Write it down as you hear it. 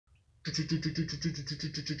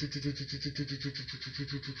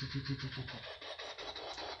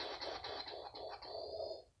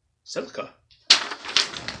Celica.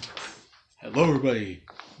 Hello everybody,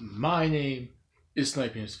 my name is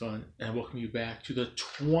Sniping is Fun, and I welcome you back to the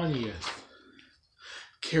 20th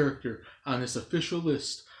character on this official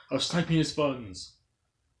list of Sniping is Fun's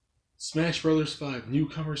Smash Bros. 5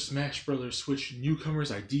 Newcomers, Smash Bros. Switch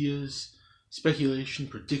Newcomers, ideas, speculation,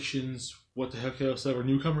 predictions, what the heck else ever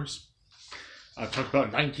newcomers. I've talked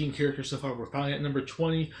about 19 characters so far. We're finally at number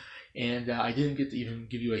 20, and I didn't get to even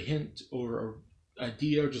give you a hint or an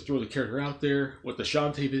idea or just throw the character out there with the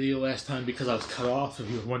Shantae video last time because I was cut off. If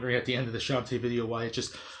you were wondering at the end of the Shantae video why it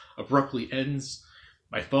just abruptly ends,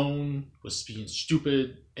 my phone was being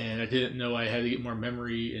stupid and I didn't know I had to get more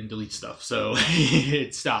memory and delete stuff, so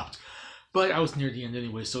it stopped. But I was near the end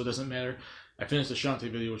anyway, so it doesn't matter. I finished the Shantae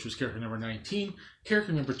video, which was character number 19.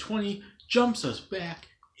 Character number 20 jumps us back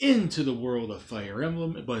into the world of Fire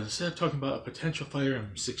Emblem, but instead of talking about a potential Fire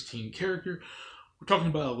Emblem 16 character, we're talking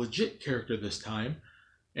about a legit character this time,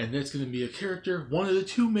 and that's going to be a character, one of the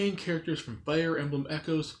two main characters from Fire Emblem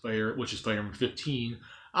Echoes, which is Fire Emblem 15,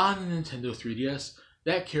 on the Nintendo 3DS,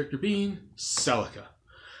 that character being Celica.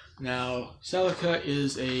 Now, Celica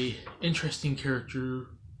is a interesting character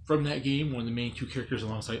from that game, one of the main two characters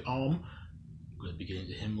alongside Alm. I'm going to be getting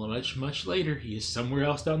to him much later. He is somewhere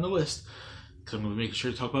else down the list, because I'm going to be making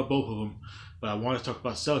sure to talk about both of them. But I want to talk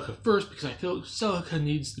about Celica first because I feel Celica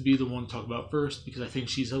needs to be the one to talk about first because I think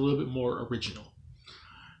she's a little bit more original.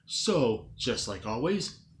 So, just like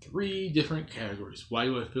always, 3 different categories. Why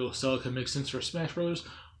do I feel Celica makes sense for Smash Bros?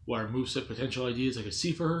 What are moveset potential ideas I could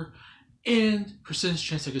see for her? And percentage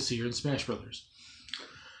chance I could see her in Smash Bros.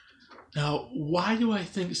 Now, why do I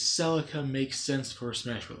think Celica makes sense for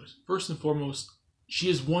Smash Bros? First and foremost, she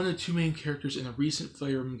is one of the two main characters in a recent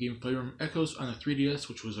Fire Emblem game, Fire Emblem Echoes on the 3DS,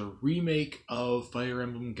 which was a remake of Fire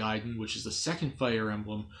Emblem Gaiden, which is the second Fire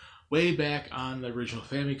Emblem, way back on the original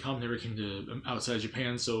Famicom. Never came to outside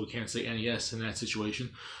Japan, so we can't say NES in that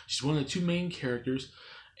situation. She's one of the two main characters,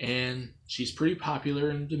 and she's pretty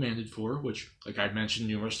popular and demanded for, which, like I mentioned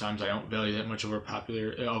numerous times, I don't value that much over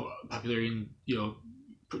popularity and,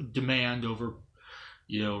 demand over,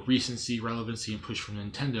 recency, relevancy, and push from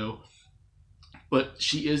Nintendo. But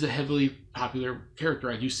she is a heavily popular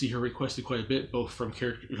character. I do see her requested quite a bit, both from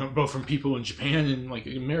people in Japan and like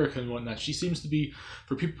America and whatnot. She seems to be,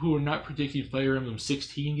 for people who are not predicting Fire Emblem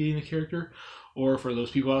 16 getting the character, or for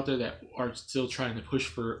those people out there that are still trying to push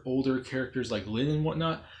for older characters like Lyn and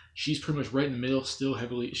whatnot, she's pretty much right in the middle.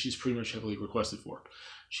 She's pretty much heavily requested for.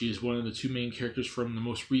 She is one of the two main characters from the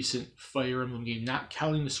most recent Fire Emblem game, not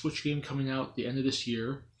counting the Switch game coming out at the end of this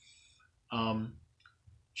year.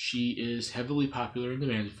 She is heavily popular and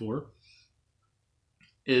demanded for.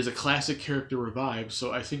 It is a classic character revived,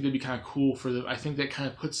 so I think that'd be kind of cool for them. I think that kind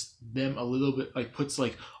of puts them a little bit, puts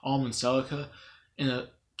Alm and Celica in an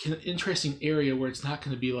interesting area where it's not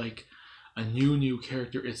going to be like a new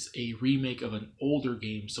character. It's a remake of an older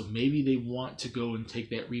game, so maybe they want to go and take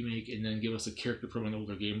that remake and then give us a character from an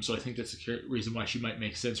older game. So I think that's the reason why she might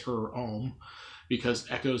make sense, her or Alm, because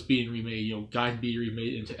Echoes being remade, Gaiden being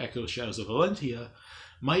remade into Echoes Shadows of Valentia,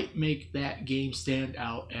 might make that game stand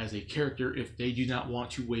out as a character if they do not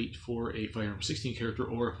want to wait for a Fire Emblem 16 character,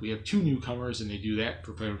 or if we have 2 newcomers and they do that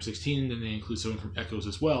for Fire Emblem 16, then they include someone from Echoes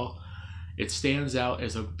as well. It stands out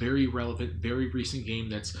as a very relevant, very recent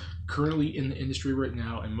game that's currently in the industry right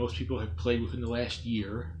now, and most people have played within the last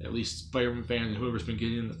year, at least Fire Emblem fans and whoever's been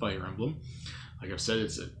getting into Fire Emblem. Like I've said,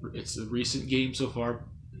 it's a recent game so far,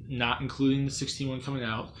 not including the 16 one coming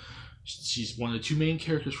out. She's one of the two main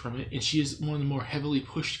characters from it, and she is one of the more heavily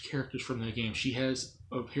pushed characters from that game. She has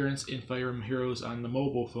appearance in Fire Emblem Heroes on the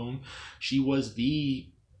mobile phone. She was the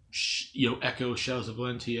Echo, Shadows of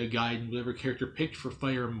Valentia, Gaiden, whatever character picked for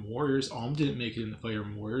Fire Emblem Warriors. Alm didn't make it in the Fire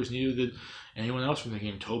Emblem Warriors, neither did anyone else from the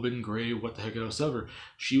game. Tobin, Gray, what the heck else ever.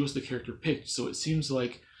 She was the character picked, so it seems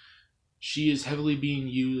like she is heavily being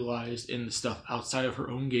utilized in the stuff outside of her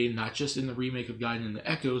own game, not just in the remake of Gaiden and the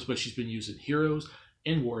Echoes, but she's been used in Heroes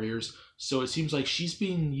and Warriors, so it seems like she's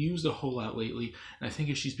being used a whole lot lately, and I think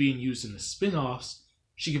if she's being used in the spin-offs,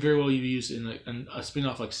 she could very well be used in a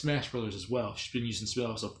spin-off like Smash Bros. As well. She's been used in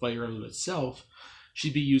spin-offs of Fire Emblem itself.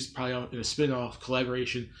 She'd be used probably in a spin-off,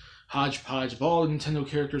 collaboration, hodgepodge of all the Nintendo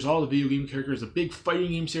characters, all the video game characters, a big fighting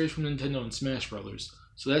game series from Nintendo and Smash Bros.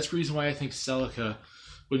 So that's the reason why I think Celica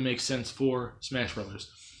would make sense for Smash Bros.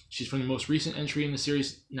 She's from the most recent entry in the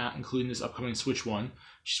series, not including this upcoming Switch one.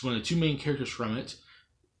 She's one of the two main characters from it.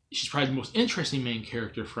 She's probably the most interesting main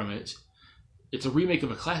character from it. It's a remake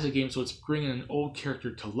of a classic game, so it's bringing an old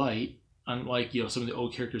character to light. Unlike, some of the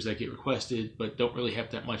old characters that get requested but don't really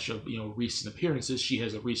have that much of, recent appearances, she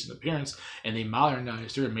has a recent appearance, and they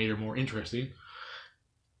modernized her and made her more interesting.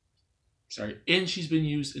 Sorry. And she's been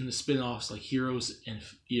used in the spin-offs like Heroes and,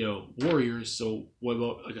 Warriors. So what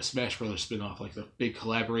about like a Smash Brothers spin-off, like the big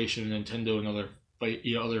collaboration with Nintendo and other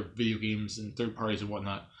other video games and third parties and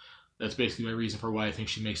whatnot? That's basically my reason for why I think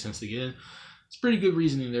she makes sense to get in. It's pretty good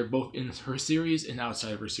reasoning there, both in her series and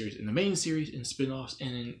outside of her series, in the main series, in spin-offs,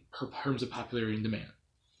 and in her terms of popularity and demand.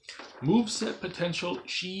 Moveset potential,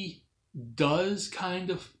 she does kind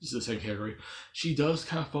of, this is the second category, she does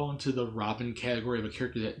kind of fall into the Robin category of a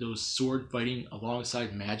character that does sword fighting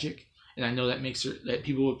alongside magic. And I know that makes her, that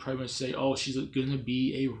people would probably say, oh, she's going to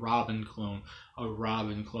be a Robin clone,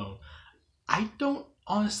 I don't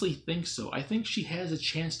honestly think so. I think she has a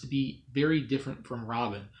chance to be very different from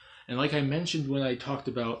Robin. And like I mentioned when I talked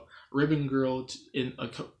about Ribbon Girl in a...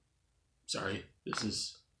 Sorry, I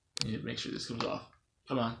need to make sure this comes off.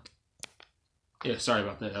 Come on. Yeah, sorry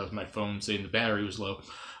about that. That was my phone saying the battery was low.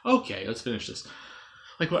 Okay, let's finish this.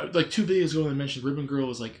 Like 2 videos ago, I mentioned Ribbon Girl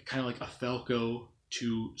was like kind of like a Falco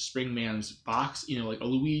to Springman's box. Like a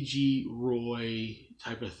Luigi, Roy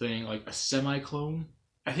type of thing, like a semi-clone.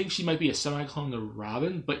 I think she might be a semi-clone to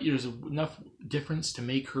Robin, but there's enough difference to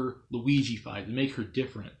make her Luigi-fied, to make her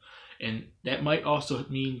different. And that might also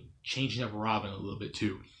mean changing up Robin a little bit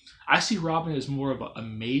too. I see Robin as more of a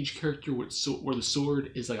mage character where the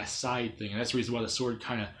sword is like a side thing. And that's the reason why the sword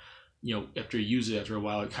kind of, after you use it after a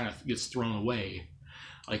while, it kind of gets thrown away.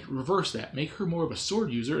 Like, reverse that. Make her more of a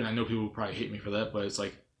sword user. And I know people will probably hate me for that, but it's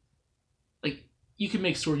like you can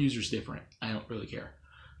make sword users different. I don't really care.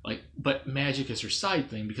 But magic is her side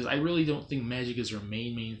thing, because I really don't think magic is her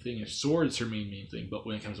main thing. Her sword is her main thing. But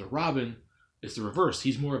when it comes to Robin, it's the reverse.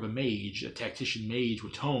 He's more of a mage, a tactician mage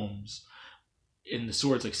with tomes. And the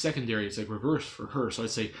sword's like secondary. It's like reverse for her. So I'd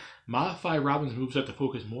say modify Robin's moveset to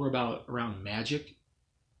focus more around magic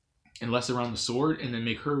and less around the sword, and then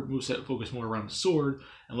make her moveset focus more around the sword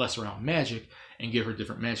and less around magic, and give her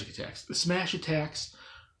different magic attacks. The smash attacks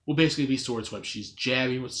will basically be sword swipe. She's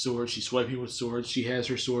jabbing with swords. She's swiping with swords. She has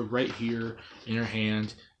her sword right here in her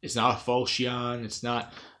hand. It's not a falchion. It's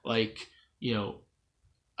not like,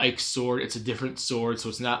 Ike's sword. It's a different sword, so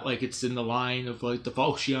it's not like it's in the line of like the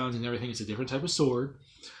falchions and everything. It's a different type of sword.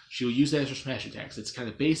 She'll use that as her smash attacks. It's kind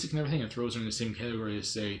of basic and everything, and throws her in the same category as,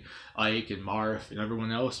 say, Ike and Marth and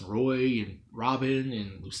everyone else, and Roy and Robin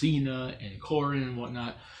and Lucina and Corin and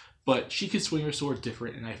whatnot. But she could swing her sword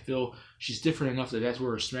different, and I feel she's different enough that that's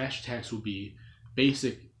where her smash attacks will be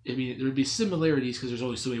basic. I mean, there would be similarities because there's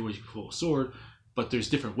only so many ways you can pull a sword, but there's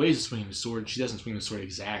different ways of swinging the sword. She doesn't swing the sword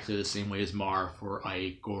exactly the same way as Marth or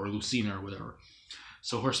Ike or Lucina or whatever.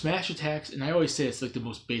 So her smash attacks, and I always say it's like the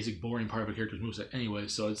most basic, boring part of a character's moveset anyway,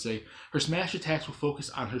 so I'd say her smash attacks will focus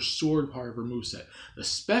on her sword part of her moveset. The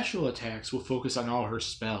special attacks will focus on all her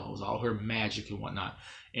spells, all her magic and whatnot.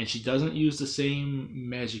 And she doesn't use the same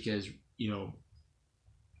magic as,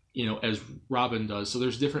 as Robin does, so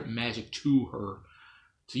there's different magic to her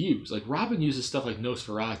to use. Like Robin uses stuff like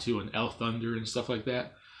Nosferatu and El Thunder and stuff like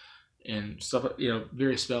that, and stuff,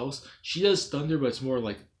 various spells. She does thunder, but it's more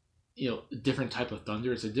like, a different type of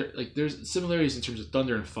thunder. It's there's similarities in terms of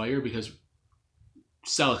thunder and fire, because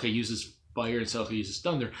Celica uses fire and Celica uses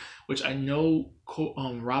thunder, which I know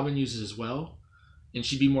Robin uses as well, and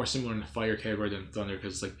she'd be more similar in the fire category than thunder,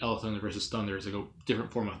 because it's like El Thunder versus thunder is like a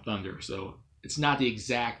different form of thunder. So it's not the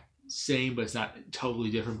exact same, but it's not totally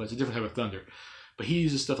different, but it's a different type of thunder. But he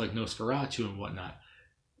uses stuff like Nosferatu and whatnot.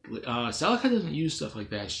 Celica doesn't use stuff like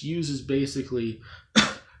that. She uses basically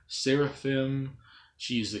Seraphim.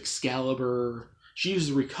 She uses Excalibur. She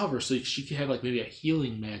uses Recover, so she can have like maybe a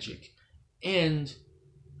healing magic. And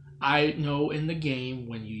I know in the game,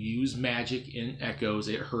 when you use magic in Echoes,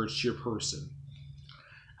 it hurts your person.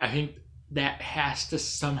 I think that has to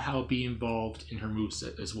somehow be involved in her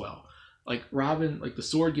moveset as well. Like Robin, like the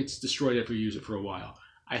sword gets destroyed after you use it for a while.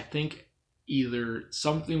 I think either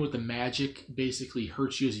something with the magic basically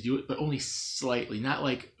hurts you as you do it, but only slightly, not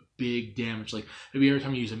like big damage. Like maybe every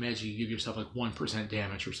time you use a magic, you give yourself like 1%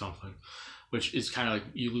 damage or something, which is kind of like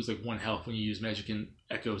you lose like 1 health when you use magic in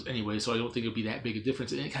Echoes anyway. So I don't think it'll be that big a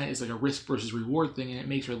difference. And it kind of is like a risk versus reward thing, and it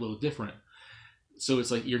makes her a little different. So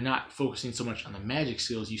it's like you're not focusing so much on the magic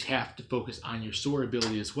skills. You have to focus on your sword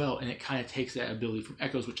ability as well, and it kind of takes that ability from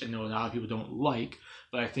Echoes, which I know a lot of people don't like,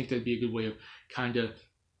 but I think that'd be a good way of kind of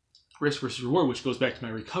risk versus reward, which goes back to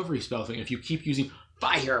my recovery spell thing. If you keep using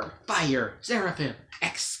fire, fire, Seraphim,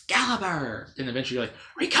 Excalibur. And eventually you're like,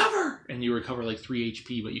 recover! And you recover like 3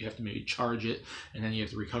 HP, but you have to maybe charge it, and then you have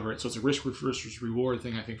to recover it. So it's a risk versus reward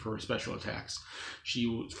thing, I think, for her special attacks.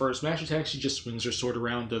 For her smash attacks, she just swings her sword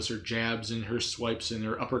around, does her jabs and her swipes and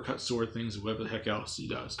her uppercut sword things, whatever the heck else she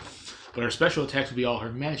does. But her special attacks would be all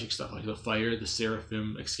her magic stuff, like the fire, the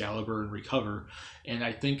Seraphim, Excalibur, and recover. And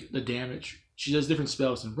I think the damage... She does different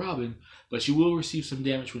spells than Robin, but she will receive some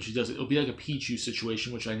damage when she does it. It'll be like a Pichu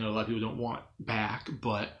situation, which I know a lot of people don't want back,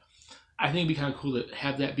 but I think it'd be kind of cool to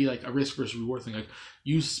have that be like a risk versus reward thing. Like,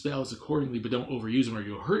 use spells accordingly, but don't overuse them or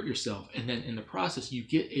you'll hurt yourself. And then in the process, you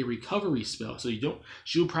get a recovery spell. So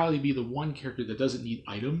she'll probably be the one character that doesn't need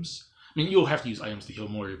items. I mean, you'll have to use items to heal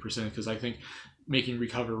more of your percent, because I think making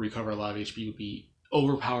recover a lot of HP would be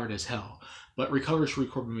overpowered as hell. But recover should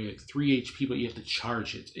recover maybe like 3 HP, but you have to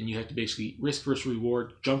charge it. And you have to basically risk versus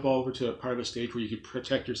reward, jump over to a part of the stage where you can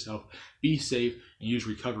protect yourself, be safe, and use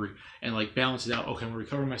recovery. And like balance it out. Okay, I'm going to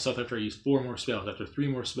recover myself after I use 4 more spells, after 3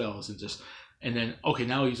 more spells, and then, okay,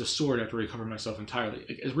 now I use a sword after I recover myself entirely.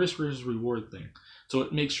 It's a risk versus reward thing. So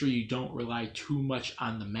it makes sure you don't rely too much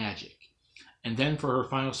on the magic. And then for her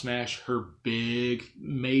final smash, her big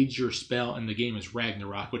major spell in the game is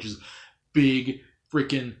Ragnarok, which is big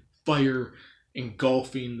freaking fire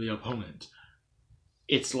engulfing the opponent.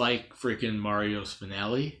 It's like freaking Mario's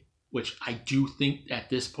finale, which I do think at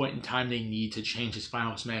this point in time they need to change his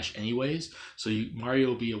final smash anyways. So Mario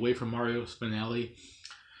will be away from Mario's finale,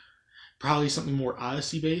 probably something more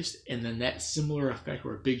Odyssey based, and then that similar effect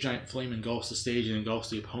where a big giant flame engulfs the stage and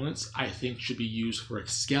engulfs the opponents, I think should be used for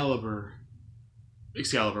Excalibur,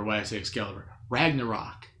 why I say Excalibur,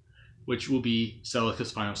 Ragnarok, which will be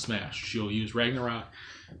Celica's final smash. She'll use Ragnarok,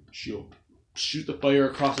 she'll shoot the fire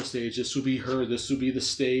across the stage. This will be her, this will be the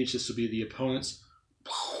stage, this will be the opponents,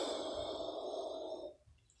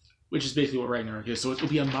 which is basically what Ragnarok is. So it will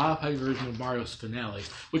be a modified version of Mario's finale,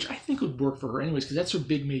 which I think would work for her anyways, because that's her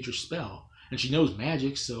big major spell. And she knows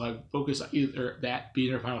magic, so I focus on either that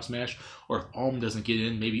being her final smash, or if Alm doesn't get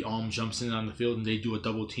in, maybe Alm jumps in on the field and they do a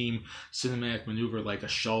double team cinematic maneuver like a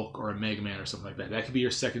Shulk or a Mega Man or something like that. That could be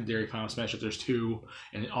your secondary final smash if there's 2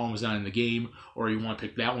 and Alm is not in the game, or you want to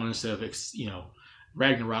pick that one instead of,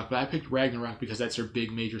 Ragnarok. But I picked Ragnarok because that's her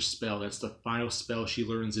big major spell. That's the final spell she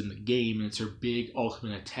learns in the game, and it's her big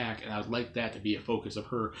ultimate attack, and I'd like that to be a focus of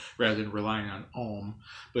her rather than relying on Alm.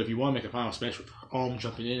 But if you want to make a final smash with Alm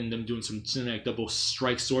jumping in and them doing some cinematic double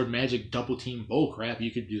strike sword magic double team bull crap, you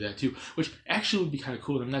could do that too, which actually would be kind of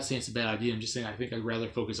cool. I'm not saying it's a bad idea, I'm just saying I think I'd rather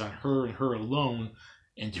focus on her and her alone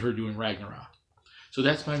and her doing Ragnarok. So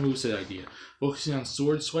that's my moveset idea. Focusing on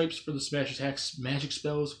sword swipes for the smash attacks, magic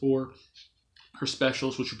spells for her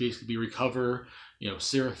specials, which would basically be recover,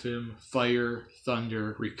 Seraphim, fire,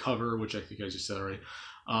 thunder, recover, which I think I just said already.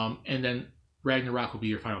 And then Ragnarok will be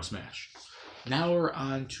your final smash. Now we're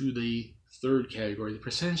on to the third category, the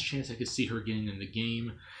percentage chance I could see her getting in the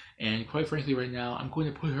game. And quite frankly, right now, I'm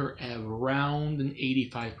going to put her at around an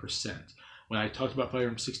 85%. When I talked about Fire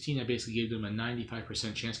Emblem 16, I basically gave them a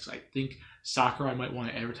 95% chance, because I think Sakurai might want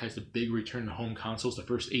to advertise the big return to home consoles, the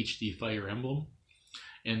first HD Fire Emblem.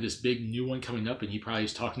 And this big new one coming up, and he probably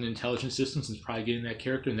is talking to intelligence systems and is probably getting that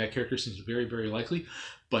character, and that character seems very, very likely.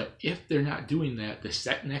 But if they're not doing that,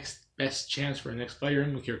 the next best chance for a next Fire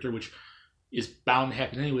Emblem character, which is bound to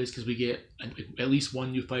happen anyways, because we get at least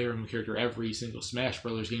one new Fire Emblem character every single Smash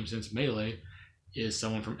Brothers game since Melee, is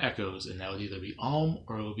someone from Echoes, and that would either be Alm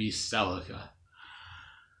or it will be Celica.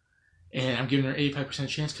 And I'm giving her an 85%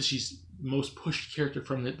 chance because she's most pushed character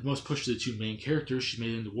from the most pushed of the 2 main characters. She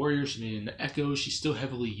made it into Warriors, she made it into Echoes, she's still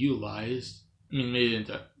heavily utilized. Made it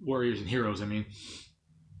into Warriors and Heroes, And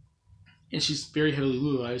she's very heavily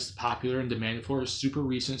utilized, popular and demanded for, super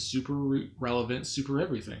recent, super relevant, super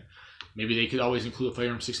everything. Maybe they could always include a Fire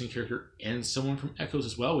Emblem 16 character and someone from Echoes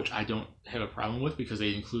as well, which I don't have a problem with, because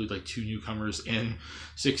they include like 2 newcomers in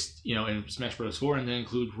in Smash Bros. 4, and then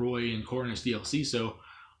include Roy and Corrin as DLC. So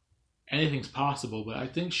anything's possible, but I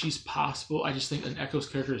think she's possible. I just think an Echoes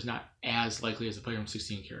character is not as likely as a Fire Emblem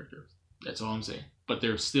 16 character. That's all I'm saying. But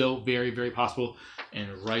they're still very, very possible and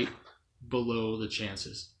right below the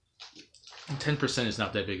chances. And 10% is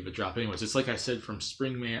not that big of a drop anyways. It's like I said, from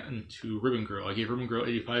Springman to Ribbon Girl. I gave Ribbon Girl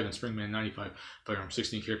 85 and Springman 95. Fire Emblem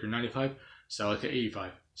 16 character 95. Celica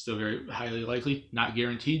 85. Still very highly likely. Not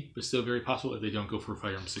guaranteed, but still very possible if they don't go for a Fire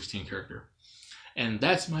Emblem 16 character. And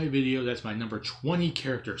that's my video. That's my number 20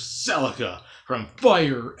 character, Celica from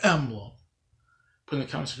Fire Emblem. Put in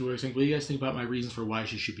the comments what do you guys think about my reasons for why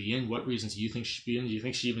she should be in? What reasons do you think she should be in? Do you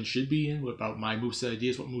think she even should be in? What about my moveset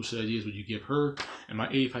ideas? What moveset ideas would you give her? And my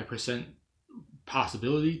 85%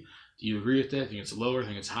 possibility, Do you agree with that? Think it's lower?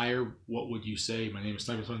 Think it's higher? What would you say? My name is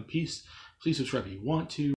Sniping Fun. Peace. Please subscribe if you want to.